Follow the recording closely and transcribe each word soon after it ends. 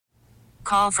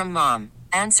call from mom.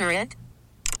 Answer it.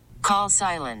 Call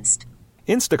silenced.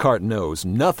 Instacart knows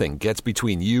nothing gets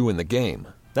between you and the game.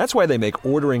 That's why they make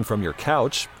ordering from your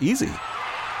couch easy.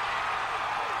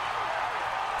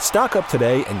 Stock up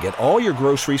today and get all your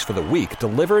groceries for the week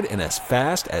delivered in as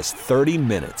fast as 30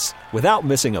 minutes without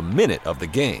missing a minute of the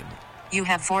game. You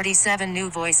have 47 new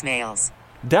voicemails.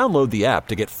 Download the app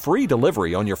to get free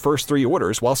delivery on your first 3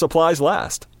 orders while supplies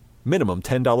last. Minimum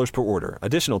 $10 per order.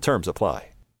 Additional terms apply.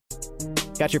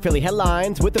 Got your Philly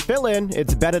headlines with the fill-in.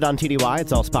 It's Bennett on TDY.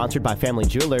 It's all sponsored by Family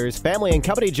Jewelers. Family and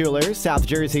Company Jewelers, South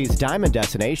Jersey's diamond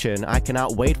destination. I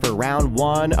cannot wait for round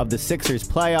 1 of the Sixers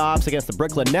playoffs against the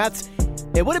Brooklyn Nets.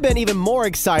 It would have been even more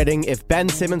exciting if Ben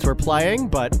Simmons were playing,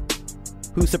 but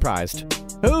who's surprised?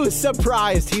 Who's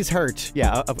surprised? He's hurt.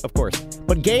 Yeah, of course.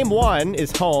 But game 1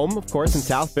 is home, of course, in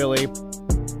South Philly.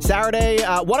 Saturday,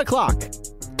 1 o'clock.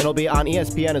 It'll be on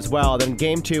ESPN as well. Then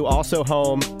game 2 also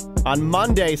home on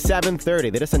Monday,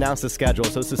 7:30. They just announced the schedule,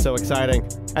 so this is so exciting.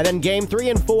 And then game 3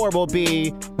 and 4 will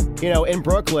be, in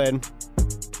Brooklyn.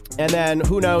 And then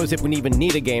who knows if we even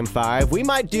need a game 5. We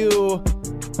might do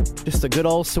just a good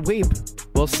old sweep.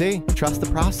 We'll see. Trust the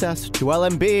process. Joel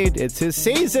Embiid, it's his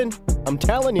season. I'm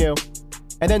telling you.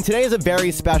 And then today is a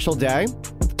very special day.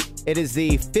 It is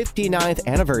the 59th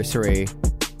anniversary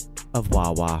of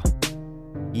Wawa.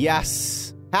 Yes.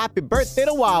 Happy birthday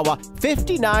to Wawa.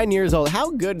 59 years old.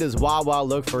 How good does Wawa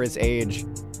look for his age?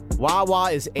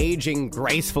 Wawa is aging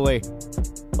gracefully.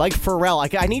 Like Pharrell.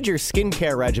 I need your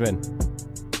skincare regimen.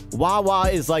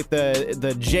 Wawa is like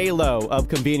the J-Lo of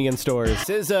convenience stores.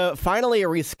 This is finally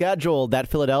rescheduled that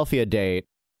Philadelphia date.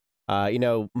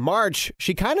 March,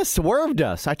 she kind of swerved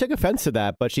us. I took offense to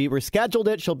that, but she rescheduled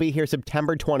it. She'll be here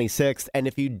September 26th. And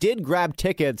if you did grab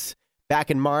tickets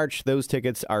back in March, those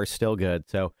tickets are still good.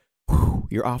 So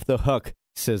you're off the hook,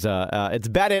 says it's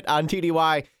Bennett on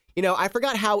TDY. I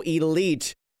forgot how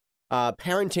elite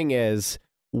parenting is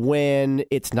when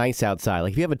it's nice outside.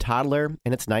 Like if you have a toddler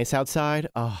and it's nice outside,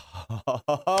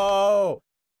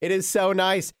 it is so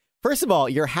nice. First of all,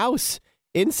 your house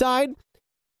inside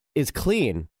is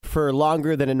clean for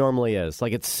longer than it normally is.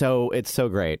 Like it's so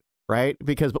great, right?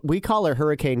 Because we call her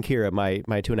Hurricane Kira, my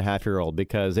 2.5-year-old,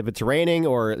 because if it's raining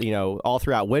or, all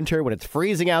throughout winter when it's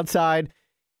freezing outside,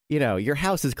 your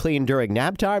house is clean during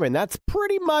nap time, and that's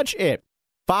pretty much it.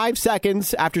 5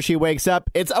 seconds after she wakes up,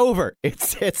 it's over.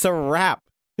 It's a wrap.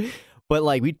 But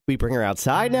like we bring her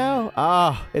outside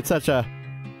now. It's such a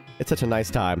nice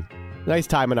time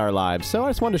in our lives. So I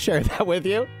just wanted to share that with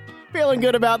you. Feeling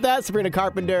good about that. Sabrina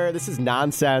Carpenter. This is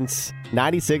Nonsense.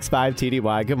 96.5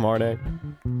 TDY. Good morning.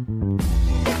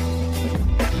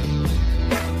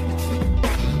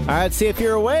 All right, see if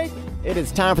you're awake. It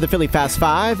is time for the Philly Fast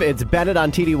Five. It's Bennett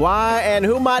on TDY, and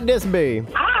who might this be?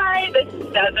 Hi, this is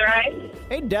Desiree.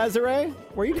 Hey, Desiree.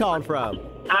 Where are you calling from?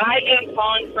 I am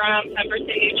calling from Pemberton,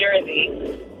 New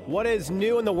Jersey. What is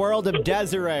new in the world of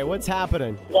Desiree? What's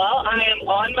happening? Well, I am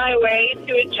on my way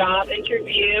to a job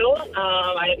interview.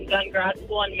 I am done grad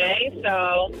school in May,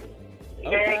 so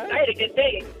very excited. Good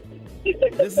thing.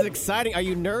 This is exciting. Are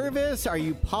you nervous? Are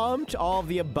you pumped? All of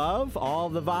the above? All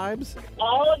of the vibes?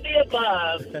 All of the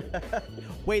above.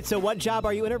 Wait, so what job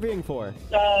are you interviewing for?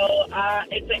 So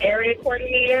it's an area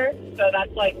coordinator. So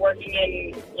that's like working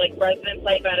in like residence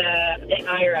life in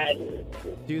higher ed.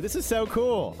 Dude, this is so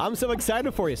cool. I'm so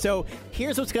excited for you. So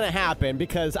here's what's going to happen,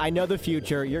 because I know the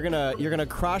future. You're gonna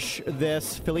crush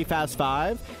this Philly Fast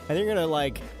Five, and you're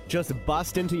going to just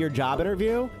bust into your job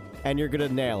interview. And you're going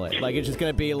to nail it. Like, it's just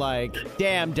going to be like,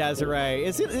 damn, Desiree.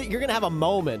 You're going to have a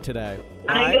moment today.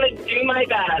 I'm going to do my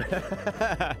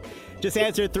best. Just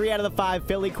answered 3 out of the 5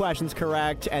 Philly questions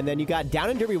correct. And then you got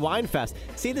Down and Dirty Wine Fest.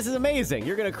 See, this is amazing.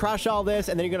 You're going to crush all this,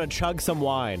 and then you're going to chug some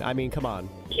wine. I mean, come on.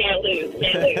 Can't lose.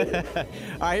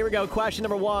 All right, here we go. Question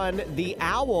number 1. The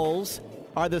Owls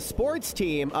are the sports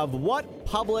team of what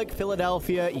public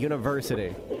Philadelphia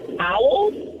university?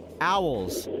 Owls?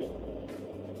 Owls.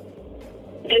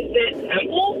 Is it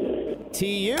Temple?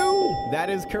 TU. That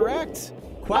is correct.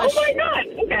 Oh my God.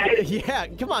 Okay. Yeah,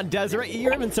 come on, Desiree.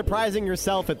 You're even surprising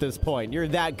yourself at this point. You're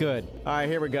that good. All right,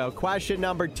 here we go. Question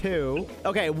number 2.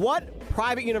 Okay, what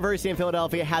private university in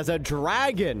Philadelphia has a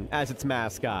dragon as its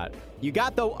mascot? You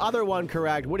got the other one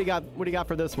correct. What do you got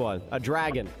for this one? A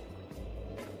dragon.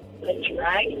 A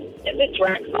dragon? Is it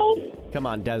Drexel? Come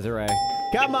on, Desiree.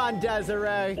 Come on,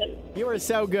 Desiree. You are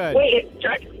so good. Wait, it's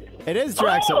Drexel. It is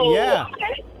Drexel, yeah.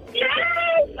 Okay. Yes,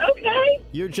 okay.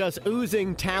 You're just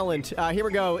oozing talent. Here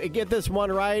we go. Get this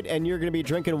one right, and you're going to be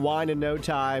drinking wine in no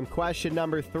time. Question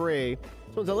number 3.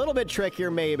 This one's a little bit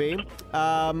trickier, maybe.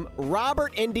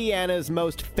 Robert Indiana's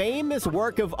most famous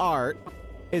work of art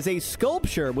is a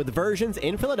sculpture with versions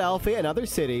in Philadelphia and other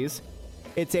cities.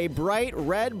 It's a bright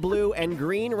red, blue, and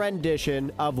green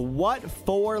rendition of what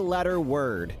four-letter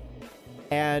word?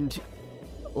 And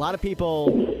a lot of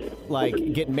people,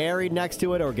 like, get married next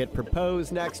to it or get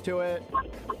proposed next to it.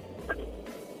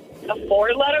 A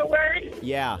four-letter word?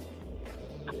 Yeah.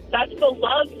 That's the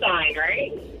love sign,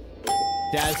 right?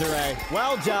 Desiree,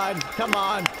 well done. Come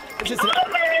on. Okay.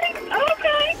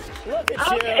 Look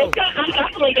at Okay, you. I'm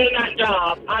definitely getting that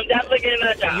job.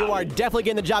 You are definitely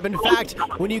getting the job. In fact,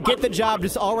 when you get the job,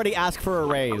 just already ask for a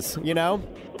raise, you know?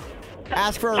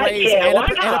 Ask for a raise and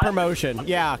a promotion.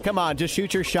 Yeah, come on. Just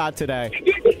shoot your shot today.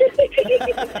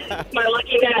 My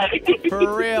lucky day.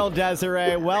 For real,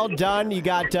 Desiree. Well done. You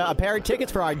got a pair of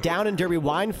tickets for our Down and Derby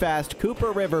Wine Fest,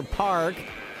 Cooper River Park,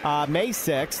 May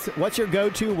 6th. What's your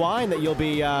go-to wine that you'll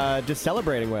be just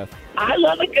celebrating with? I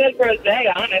love a good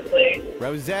rosé, honestly.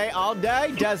 Rosé all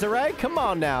day. Desiree, come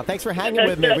on now. Thanks for hanging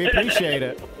with me. We appreciate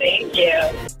it. Thank you.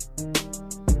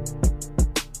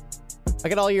 I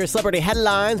got all your celebrity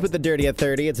headlines with the Dirty at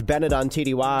 30. It's Bennett on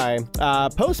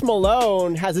TDY. Post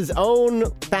Malone has his own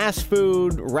fast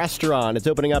food restaurant. It's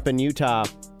opening up in Utah.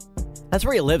 That's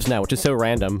where he lives now, which is so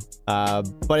random.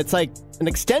 But it's like an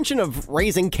extension of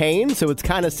Raising Cane, so it's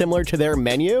kind of similar to their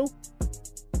menu.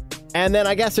 And then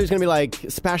I guess there's going to be like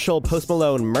special Post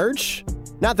Malone merch.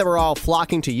 Not that we're all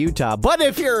flocking to Utah, but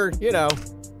if you're, I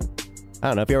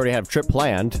don't know, if you already have a trip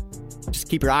planned, just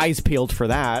keep your eyes peeled for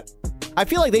that. I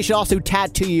feel like they should also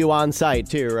tattoo you on site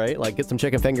too, right? Like get some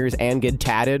chicken fingers and get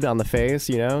tatted on the face,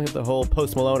 the whole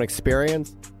Post Malone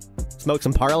experience. Smoke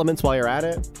some parliaments while you're at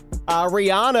it.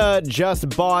 Rihanna just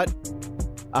bought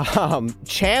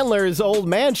Chandler's old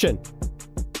mansion.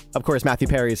 Of course, Matthew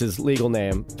Perry is his legal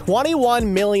name. $21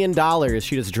 million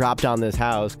she just dropped on this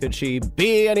house. Could she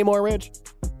be any more rich?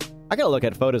 I gotta look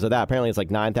at photos of that. Apparently it's like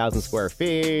 9,000 square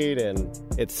feet, and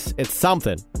it's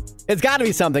something. It's gotta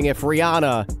be something if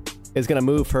Rihanna is gonna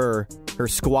move her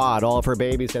squad, all of her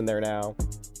babies in there now.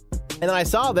 And then I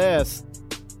saw this,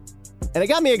 and it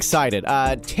got me excited.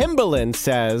 Timbaland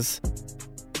says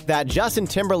that Justin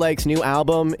Timberlake's new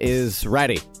album is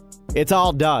ready. It's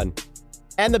all done.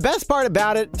 And the best part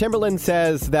about it, Timbaland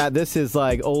says that this is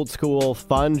like old school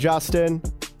fun, Justin.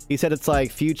 He said it's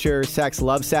like Future Sex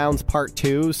Love Sounds Part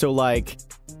 2. So like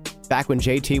back when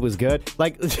JT was good.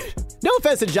 Like, no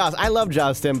offense to Justin. I love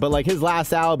Justin, but like his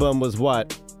last album was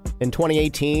what? In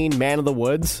 2018, Man of the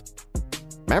Woods.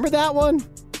 Remember that one?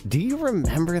 Do you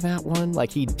remember that one? Like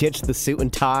he ditched the suit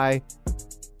and tie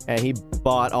and he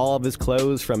bought all of his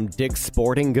clothes from Dick's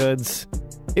Sporting Goods.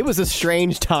 It was a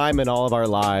strange time in all of our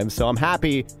lives, so I'm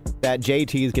happy that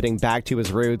JT is getting back to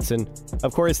his roots. And,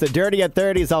 of course, the Dirty at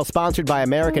 30 is all sponsored by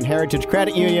American Heritage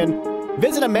Credit Union.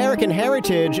 Visit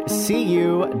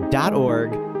AmericanHeritageCU.org.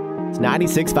 It's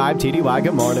 96.5 TDY.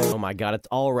 Good morning. Oh, my God, it's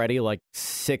already like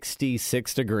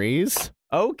 66 degrees.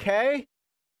 Okay.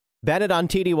 Bennett on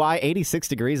TDY, 86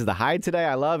 degrees is the high today.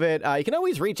 I love it. You can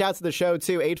always reach out to the show,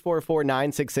 too,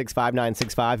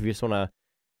 844-966-5965 if you just want to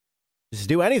just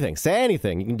do anything, say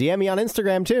anything. You can DM me on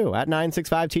Instagram, too, at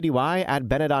 965TDY, at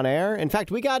Bennett on Air. In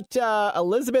fact, we got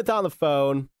Elizabeth on the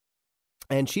phone,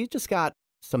 and she just got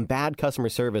some bad customer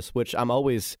service, which I'm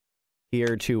always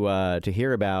here to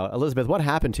hear about. Elizabeth, what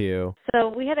happened to you? So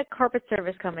we had a carpet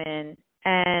service come in,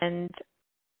 and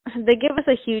they give us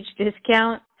a huge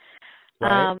discount.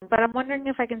 Right. But I'm wondering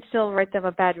if I can still write them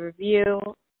a bad review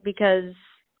because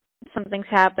something's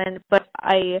happened. But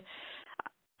I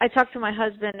talked to my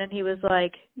husband, and he was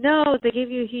like, no, they gave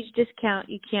you a huge discount.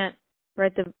 You can't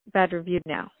write the bad review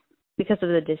now because of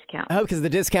the discount. Oh, because of the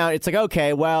discount. It's like,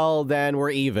 okay, well, then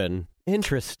we're even.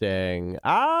 Interesting.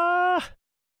 That's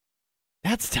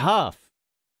tough.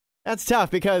 That's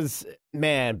tough because,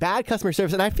 man, bad customer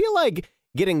service. And I feel like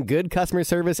getting good customer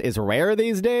service is rare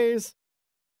these days.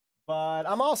 But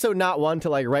I'm also not one to,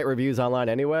 like, write reviews online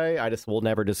anyway. I just will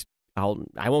never just...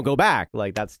 I won't go back.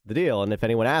 Like, that's the deal. And if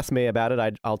anyone asks me about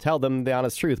it, I'll tell them the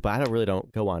honest truth. But I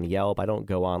don't go on Yelp. I don't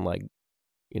go on, like,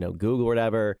 Google or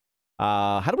whatever.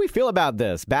 How do we feel about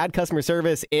this? Bad customer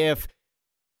service if,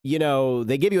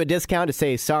 they give you a discount to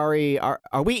say, sorry. Are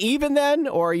we even then?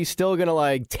 Or are you still going to,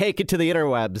 like, take it to the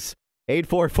interwebs?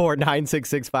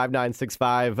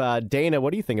 844-966-5965. Dana, what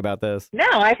do you think about this? No,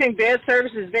 I think bad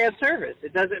service is bad service.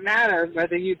 It doesn't matter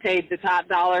whether you paid the top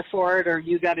dollar for it or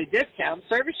you got a discount.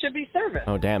 Service should be service.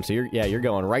 Oh, damn. So you're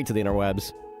going right to the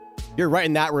interwebs. You're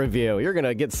writing that review. You're going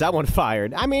to get someone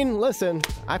fired. I mean, listen,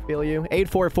 I feel you.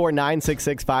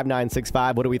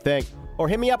 844-966-5965. What do we think? Or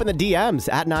hit me up in the DMs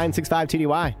at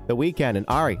 965TDY. The Weekend and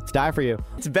Ari, it's Die For You.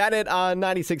 It's Bennett on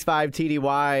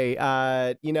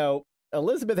 96.5 TDY.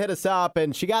 Elizabeth hit us up,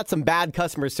 and she got some bad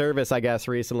customer service, I guess,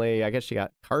 recently. I guess she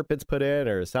got carpets put in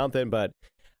or something, but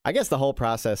I guess the whole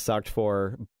process sucked for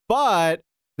her. But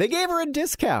they gave her a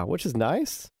discount, which is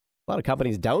nice. A lot of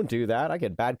companies don't do that. I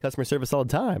get bad customer service all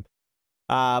the time.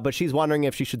 But she's wondering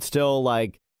if she should still,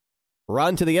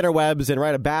 run to the interwebs and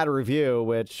write a bad review,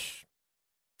 which,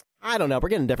 I don't know. We're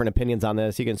getting different opinions on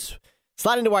this. You can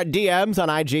slide into our DMs on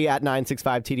IG at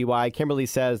 965TDY. Kimberly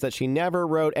says that she never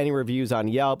wrote any reviews on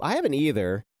Yelp. I haven't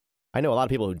either. I know a lot of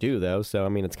people who do, though, so,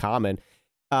 it's common.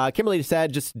 Kimberly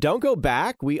said, just don't go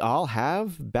back. We all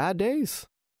have bad days.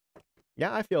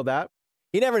 Yeah, I feel that.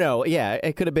 You never know. Yeah,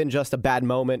 it could have been just a bad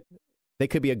moment. They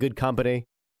could be a good company.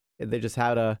 They just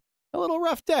had a little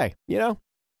rough day,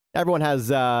 Everyone has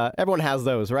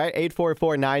those, right?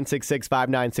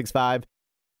 844-966-5965.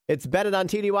 It's Bennett on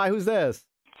TDY. Who's this?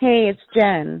 Hey, it's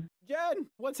Jen. Jen,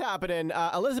 what's happening?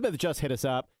 Elizabeth just hit us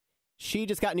up. She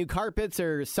just got new carpets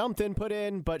or something put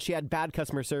in, but she had bad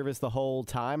customer service the whole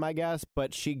time, I guess.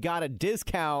 But she got a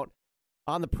discount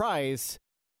on the price,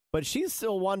 but she's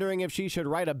still wondering if she should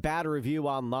write a bad review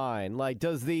online.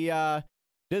 Does the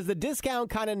discount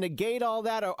kind of negate all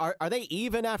that? Or are they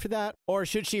even after that? Or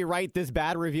should she write this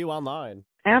bad review online?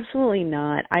 Absolutely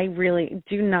not. I really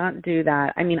do not do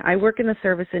that. I work in the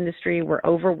service industry. We're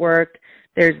overworked.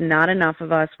 There's not enough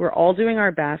of us. We're all doing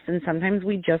our best, and sometimes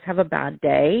we just have a bad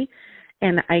day.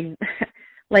 And I'm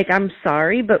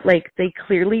sorry, but they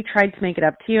clearly tried to make it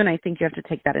up to you, and I think you have to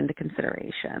take that into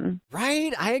consideration.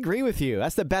 Right? I agree with you.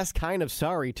 That's the best kind of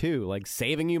sorry, too.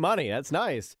 Saving you money. That's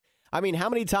nice. How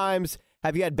many times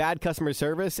have you had bad customer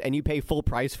service and you pay full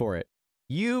price for it?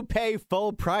 You pay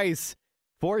full price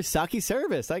for sucky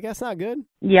service. That's not good.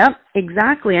 Yep,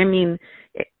 exactly.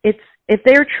 If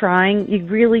they're trying,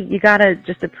 you gotta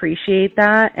just appreciate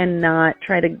that and not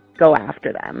try to go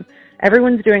after them.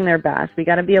 Everyone's doing their best. We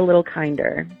gotta be a little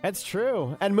kinder. That's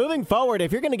true. And moving forward,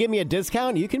 if you're gonna give me a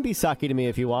discount, you can be sucky to me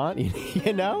if you want.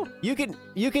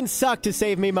 You can suck to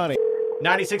save me money.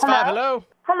 96.5. Hello.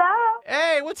 Hello.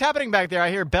 Hey, what's happening back there? I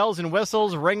hear bells and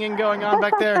whistles ringing going on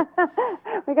back there.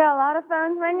 We got a lot of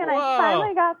phones ringing. Whoa. I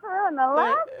finally got through in the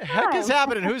last The heck is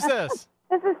happening? Who's this?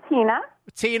 This is Tina.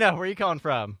 Tina, where are you calling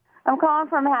from? I'm calling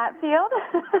from Hatfield.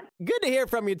 Good to hear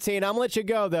from you, Tina. I'm going to let you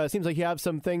go, though. It seems like you have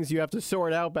some things you have to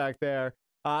sort out back there.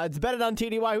 It's Bennett on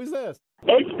TDY. Who's this?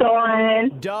 It's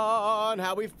Dawn. Dawn,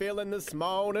 how we feeling this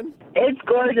morning? It's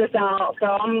gorgeous out, so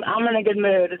I'm in a good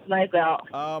mood. It's nice out.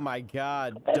 Oh, my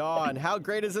God. Dawn, how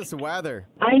great is this weather?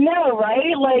 I know,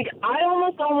 right? I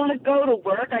almost don't want to go to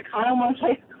work. I kind of want to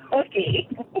play hooky.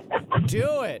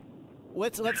 Do it.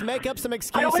 Let's make up some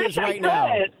excuses right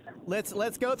now. Let's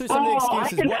go through some of the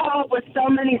excuses. I can come up with so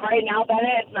many right now,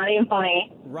 Bennett. It's not even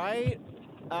funny. Right?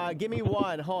 Give me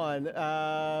one. Hold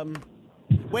on.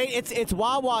 Wait, it's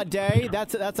Wawa Day.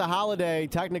 That's a holiday,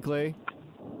 technically.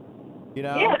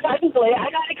 Yeah, technically.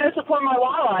 I got to go support my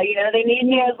Wawa. They need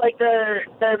me as their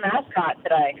mascot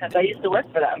today because I used to work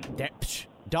for them.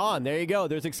 Dawn, there you go.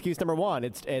 There's excuse number one.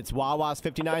 It's Wawa's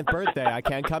 59th birthday. I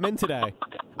can't come in today.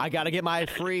 I got to get my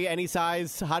free any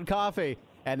size hot coffee,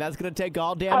 and that's going to take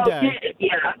all damn day.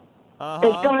 Yeah. Uh-huh.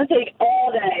 It's going to take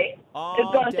all day.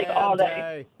 It's going to take all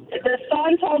day. The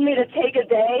sun told me to take a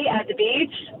day at the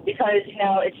beach because,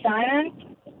 it's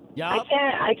shining. Yep.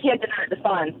 I can't deny the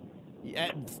sun.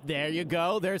 Yeah, there you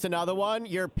go. There's another one.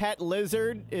 Your pet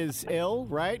lizard is ill,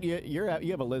 right? You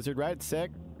have a lizard, right? It's sick.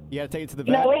 You got to take it to the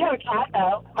vet. No, we have a cat,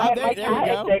 though. Oh, my there cat you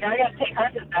go. is sick. I got to take her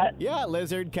to the vet. Yeah,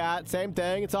 lizard, cat, same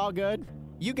thing. It's all good.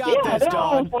 You got this, they're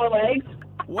all on Dawn. 4 legs.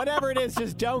 Whatever it is,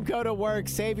 just don't go to work.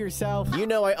 Save yourself.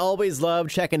 I always love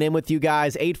checking in with you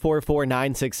guys.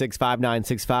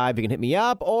 844-966-5965. You can hit me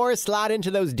up or slide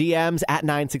into those DMs at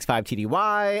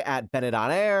 965TDY, at Bennett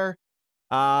on Air.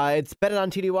 It's Bennett on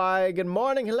TDY. Good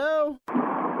morning. Hello.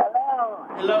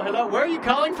 Hello. Where are you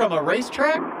calling from? A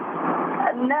racetrack? No,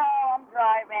 I'm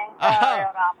driving. Sorry,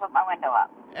 I'll put my window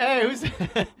up. Hey,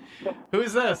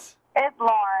 who's this? It's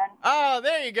Lauren. Oh,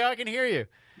 there you go. I can hear you.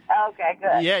 Okay,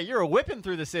 good. Yeah, you're whipping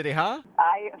through the city, huh?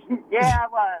 I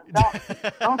was.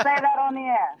 Don't say that on the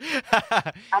air.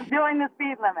 I'm doing the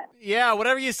speed limit. Yeah,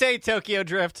 whatever you say, Tokyo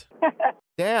Drift.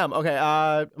 Damn. Okay,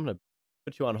 I'm going to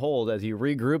put you on hold as you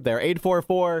regroup there.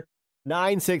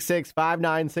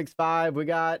 844-966-5965. We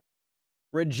got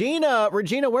Regina.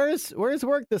 Regina, where's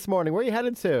work this morning? Where are you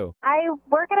headed to? I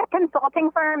work at a consulting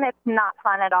firm. It's not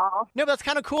fun at all. No, that's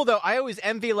kind of cool, though. I always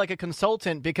envy, a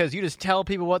consultant because you just tell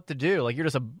people what to do. You're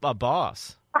just a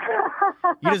boss.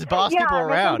 You just boss people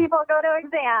around. People go to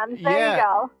exams. There you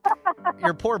go.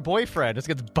 Your poor boyfriend just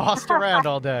gets bossed around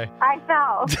all day. I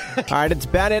know. All right, it's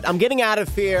Bennett. I'm getting out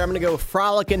of here. I'm going to go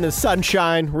frolic in the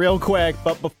sunshine real quick.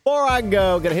 But before I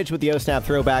go, going to hit you with the O-Snap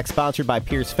Throwback, sponsored by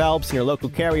Pierce Phelps and your local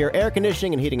Carrier air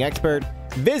conditioning and heating expert.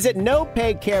 Visit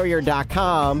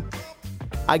nopaycarrier.com.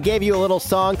 I gave you a little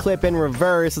song clip in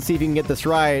reverse. Let's see if you can get this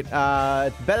right.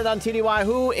 It's Bennett on TDY.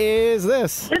 Who is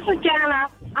this? This is Jana.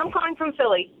 I'm calling from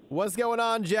Philly. What's going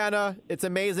on, Jenna? It's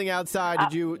amazing outside.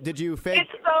 Did you fake?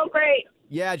 It's so great.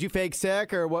 Yeah, did you fake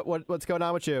sick or what's going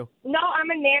on with you? No, I'm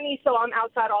a nanny, so I'm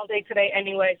outside all day today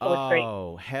anyway, so it's great.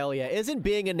 Oh, hell yeah. Isn't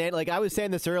being a nanny, like I was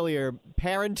saying this earlier,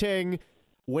 parenting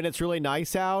when it's really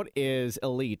nice out is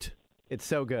elite. It's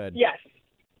so good. Yes.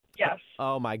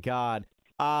 Oh, my God.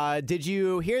 Did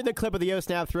you hear the clip of the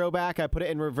O-Snap Throwback? I put it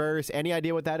in reverse. Any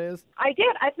idea what that is? I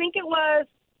did. I think it was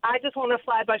I Just Want to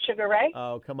Fly by Sugar Ray.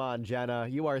 Oh, come on, Jenna.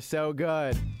 You are so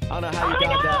good. I don't know how you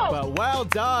got that, but well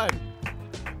done.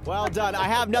 Well done. I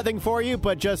have nothing for you,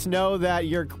 but just know that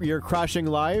you're crushing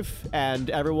life,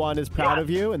 and everyone is proud of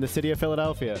you in the city of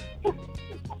Philadelphia.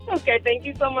 Okay, thank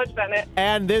you so much, Bennett.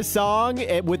 And this song,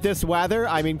 with this weather,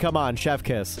 I mean, come on, chef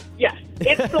kiss. Yes,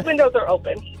 the windows are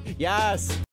open. Yes.